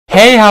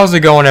Hey, how's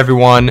it going,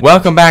 everyone?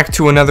 Welcome back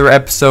to another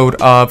episode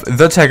of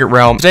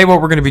Thetekkitrealm. Today what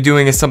we're going to be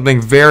doing is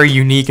something very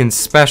unique and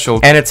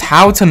special, and it's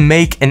how to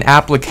make an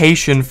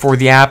application for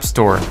the App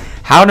Store.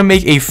 How to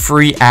make a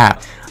free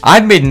app.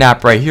 I've made an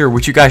app right here,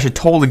 which you guys should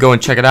totally go and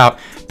check it out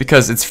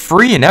because it's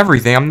free and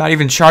everything. I'm not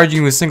even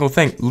charging you a single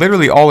thing.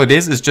 Literally all it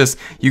is just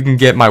you can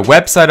get my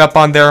website up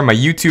on there, my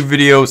YouTube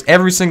videos,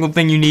 every single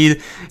thing you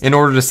need in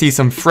order to see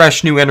some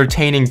fresh, new,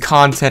 entertaining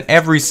content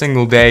every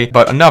single day,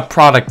 but enough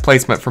product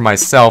placement for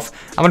myself.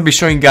 I'm going to be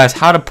showing you guys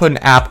how to put an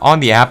app on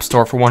the App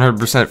Store for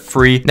 100%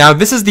 free. Now,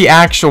 this is the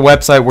actual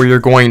website where you're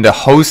going to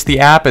host the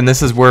app, and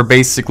this is where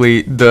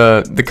basically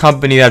the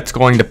company that's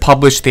going to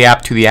publish the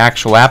app to the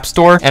actual App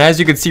Store. And as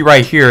you can see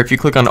right here, if you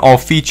click on all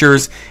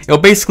features, it'll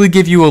basically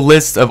give you a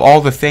list of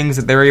all the things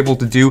that they're able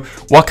to do,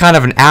 what kind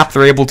of an app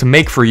they're able to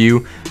make for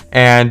you,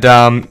 and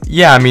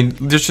yeah, I mean,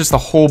 there's just a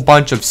whole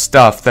bunch of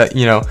stuff that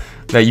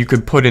that you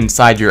could put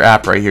inside your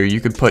app right here.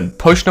 You could put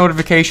push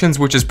notifications,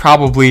 which is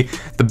probably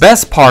the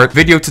best part,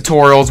 video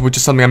tutorials, which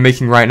is something I'm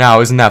making right now.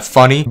 Isn't that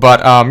funny? But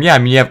yeah, I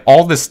mean, you have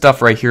all this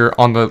stuff right here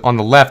on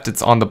the left.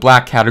 It's on the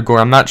black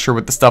category. I'm not sure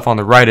what the stuff on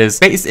the right is.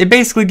 It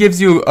basically gives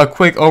you a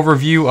quick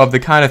overview of the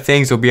kind of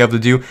things you'll be able to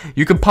do.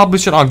 You can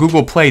publish it on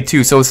Google Play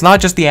too, so it's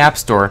not just the App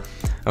Store.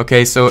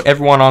 Okay, so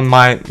everyone on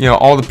my,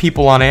 all the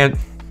people on it,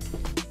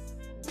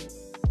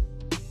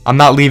 I'm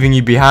not leaving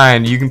you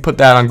behind. You can put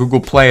that on Google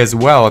Play as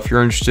well if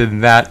you're interested in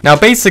that. Now,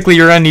 basically,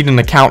 you're going to need an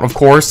account, of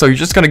course, so you're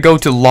just going to go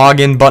to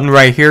login button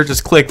right here.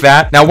 Just click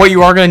that. Now, what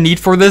you are going to need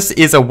for this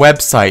is a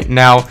website.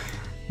 Now,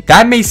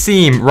 that may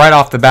seem, right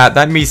off the bat,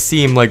 that may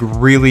seem like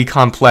really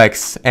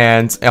complex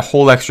and a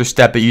whole extra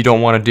step that you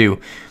don't want to do.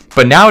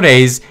 But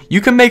nowadays,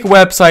 you can make a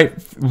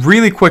website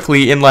really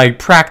quickly in like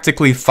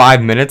practically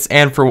 5 minutes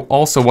and for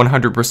also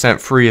 100%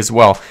 free as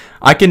well.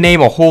 I can name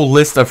a whole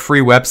list of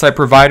free website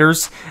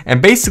providers, and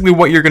basically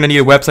what you're going to need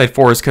a website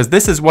for is because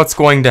this is what's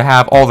going to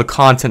have all the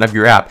content of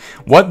your app.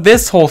 What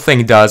this whole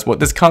thing does, what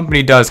this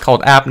company does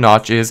called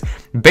AppNotch is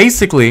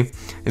basically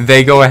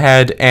they go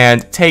ahead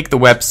and take the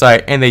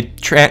website and they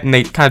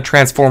kind of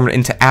transform it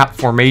into app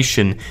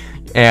formation.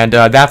 And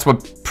that's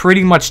what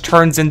pretty much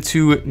turns it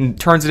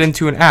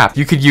into an app.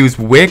 You could use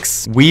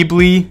Wix,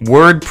 Weebly,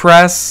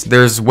 WordPress.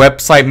 There's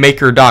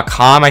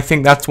websitemaker.com. I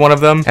think that's one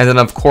of them. And then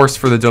of course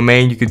for the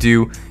domain you could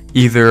do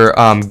either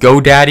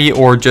GoDaddy,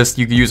 or just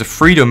you could use a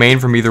free domain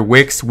from either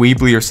Wix,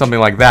 Weebly, or something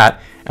like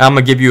that. And I'm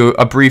gonna give you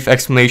a brief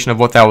explanation of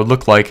what that would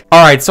look like.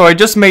 Alright, so I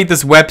just made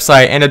this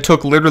website and it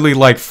took literally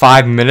like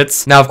 5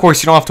 minutes. Now of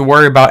course you don't have to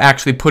worry about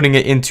actually putting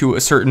it into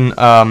a certain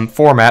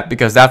format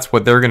because that's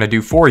what they're gonna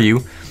do for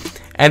you.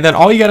 And then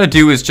all you gotta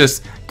do is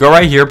just go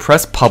right here,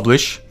 press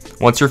publish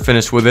once you're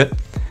finished with it.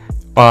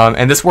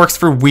 And this works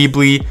for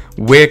Weebly,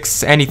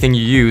 Wix, anything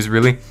you use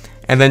really.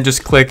 And then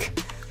just click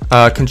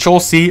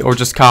Control-C or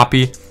just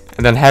copy,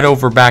 and then head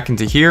over back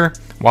into here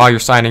while you're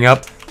signing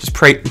up. Just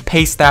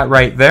paste that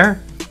right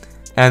there.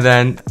 And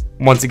then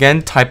once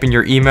again, type in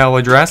your email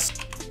address.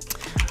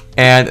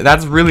 And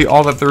that's really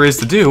all that there is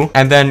to do.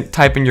 And then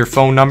type in your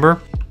phone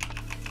number.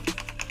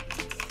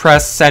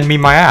 Press send me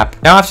my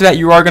app. Now after that,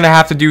 you are going to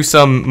have to do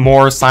some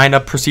more sign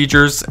up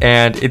procedures,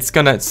 and it's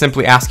going to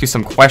simply ask you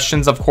some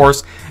questions, of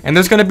course, and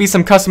there's going to be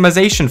some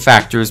customization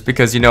factors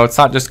because it's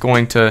not just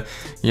going to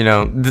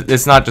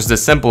it's not just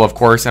as simple, of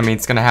course. I mean,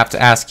 it's going to have to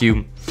ask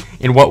you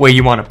in what way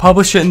you want to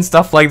publish it and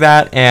stuff like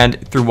that,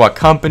 and through what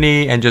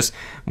company, and just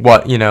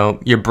what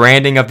your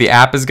branding of the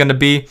app is going to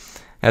be.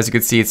 As you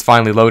can see, it's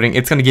finally loading.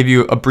 It's going to give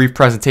you a brief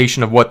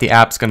presentation of what the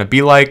app's going to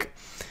be like.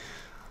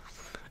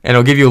 And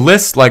it'll give you a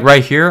list, like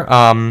right here.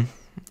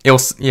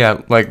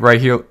 Like right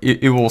here,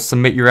 it will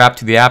submit your app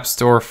to the App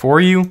Store for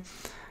you.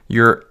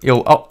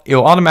 It'll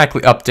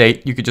automatically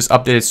update. You could just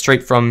update it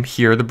straight from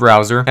here, the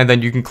browser, and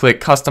then you can click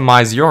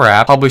Customize Your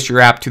App, publish your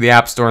app to the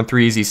App Store in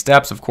 3 easy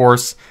steps. Of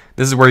course,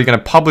 this is where you're going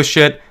to publish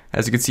it.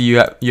 As you can see,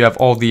 you have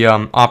all the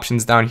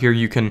options down here.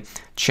 You can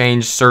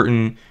change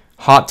certain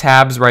hot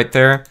tabs right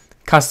there.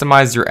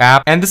 Customize your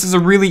app, and this is a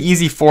really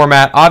easy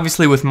format.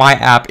 Obviously with my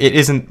app it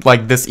isn't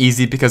like this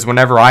easy because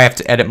whenever I have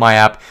to edit my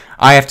app,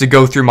 I have to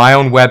go through my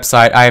own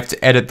website, I have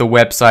to edit the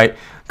website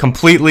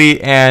completely,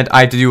 and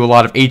I have to do a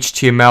lot of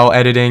HTML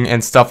editing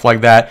and stuff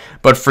like that.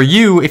 But for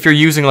you, if you're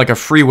using like a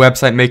free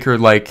website maker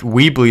like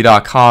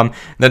Weebly.com,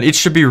 then it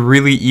should be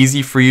really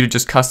easy for you to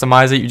just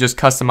customize it. You just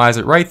customize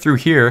it right through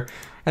here,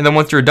 and then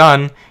once you're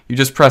done, you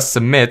just press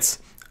submit.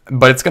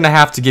 But it's gonna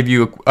have to give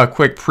you a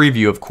quick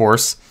preview, of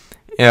course.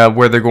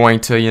 Where they're going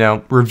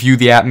to, review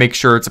the app, make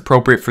sure it's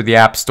appropriate for the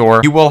App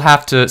Store. You will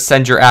have to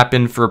send your app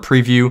in for a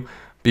preview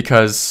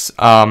because,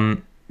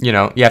 you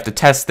have to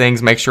test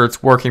things, make sure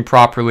it's working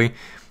properly.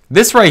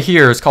 This right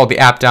here is called the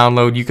app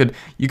download.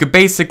 You could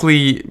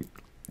basically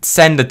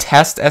send a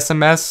test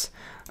SMS.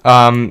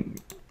 I'm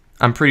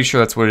pretty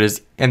sure that's what it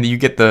is. And you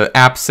get the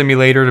app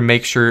simulator to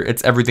make sure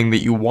it's everything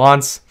that you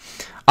want.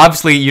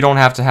 Obviously, you don't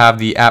have to have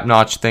the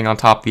AppNotch thing on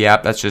top of the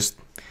app. That's just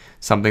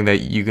something that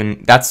you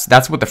can,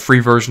 that's what the free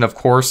version, of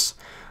course.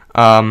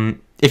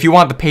 If you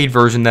want the paid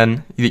version,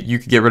 then you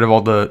could get rid of all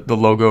the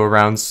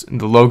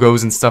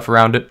logos and stuff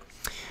around it.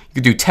 You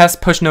could do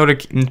test push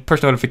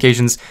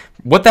notifications.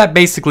 What that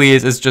basically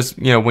is just,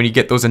 you know, when you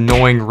get those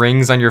annoying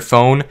rings on your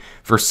phone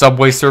for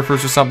Subway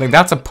Surfers or something,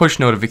 that's a push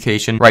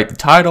notification. Write the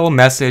title,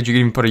 message, you can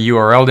even put a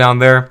URL down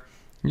there.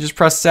 You just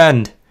press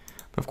send.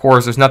 Of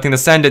course, there's nothing to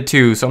send it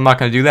to, so I'm not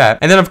going to do that.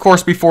 And then, of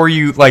course, before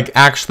you like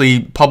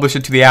actually publish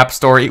it to the App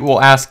Store, it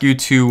will ask you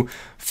to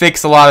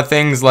fix a lot of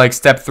things like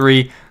step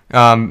 3.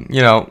 You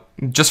know,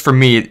 just for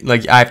me,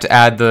 like I have to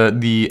add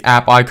the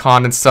app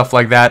icon and stuff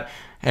like that,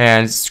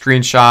 and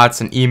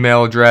screenshots and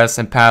email address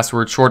and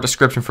password, short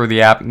description for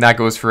the app, and that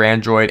goes for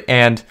Android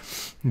and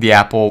the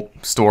Apple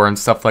Store and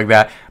stuff like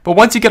that. But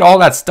once you get all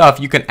that stuff,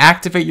 you can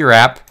activate your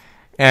app,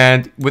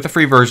 and with a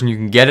free version, you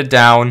can get it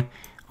down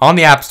on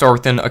the App Store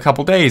within a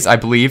couple days, I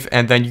believe,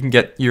 and then you can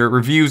get your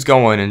reviews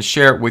going and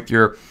share it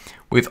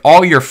with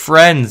all your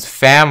friends,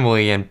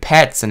 family, and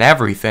pets and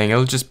everything.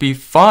 It'll just be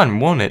fun,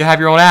 won't it? To have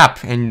your own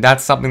app, and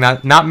that's something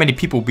that not many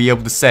people will be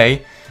able to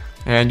say,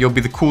 and you'll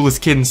be the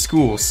coolest kid in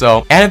school.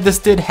 So, and if this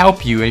did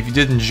help you, and if you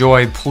did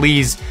enjoy,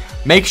 please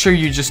make sure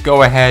you just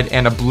go ahead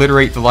and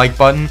obliterate the like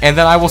button, and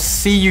then I will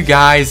see you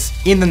guys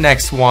in the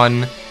next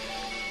one.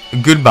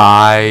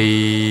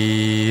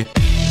 Goodbye.